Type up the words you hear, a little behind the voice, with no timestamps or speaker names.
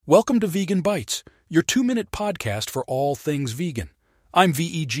Welcome to Vegan Bites, your 2-minute podcast for all things vegan. I'm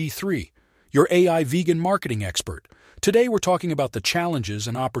VEG3, your AI vegan marketing expert. Today we're talking about the challenges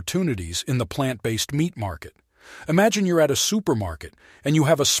and opportunities in the plant-based meat market. Imagine you're at a supermarket and you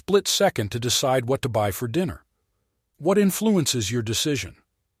have a split second to decide what to buy for dinner. What influences your decision?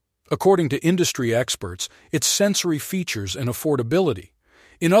 According to industry experts, it's sensory features and affordability.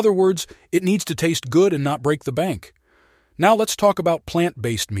 In other words, it needs to taste good and not break the bank. Now let's talk about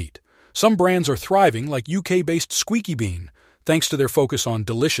plant-based meat. Some brands are thriving, like UK-based Squeaky Bean, thanks to their focus on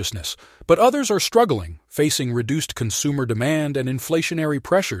deliciousness, but others are struggling, facing reduced consumer demand and inflationary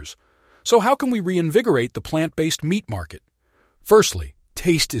pressures. So how can we reinvigorate the plant-based meat market? Firstly,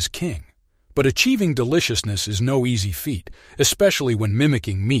 taste is king. But achieving deliciousness is no easy feat, especially when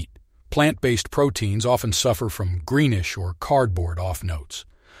mimicking meat. Plant-based proteins often suffer from greenish or cardboard off-notes.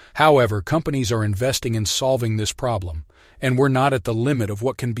 However, companies are investing in solving this problem, and we're not at the limit of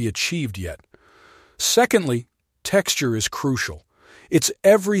what can be achieved yet. Secondly, texture is crucial. It's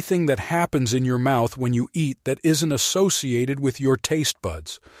everything that happens in your mouth when you eat that isn't associated with your taste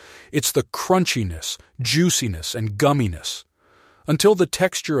buds. It's the crunchiness, juiciness, and gumminess. Until the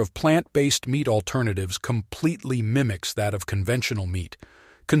texture of plant-based meat alternatives completely mimics that of conventional meat,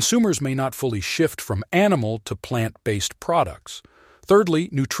 consumers may not fully shift from animal to plant-based products. Thirdly,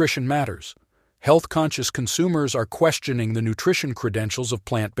 nutrition matters. Health-conscious consumers are questioning the nutrition credentials of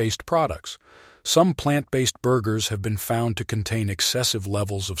plant-based products. Some plant-based burgers have been found to contain excessive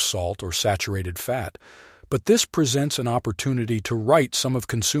levels of salt or saturated fat, but this presents an opportunity to right some of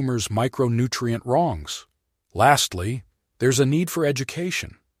consumers' micronutrient wrongs. Lastly, there's a need for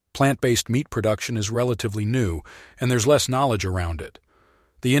education. Plant-based meat production is relatively new, and there's less knowledge around it.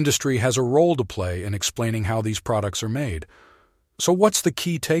 The industry has a role to play in explaining how these products are made. So what's the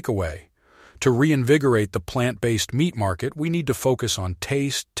key takeaway? To reinvigorate the plant-based meat market, we need to focus on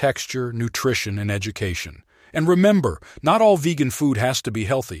taste, texture, nutrition, and education. And remember, not all vegan food has to be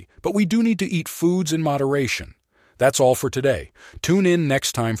healthy, but we do need to eat foods in moderation. That's all for today. Tune in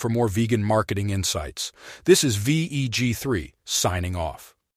next time for more vegan marketing insights. This is VEG3, signing off.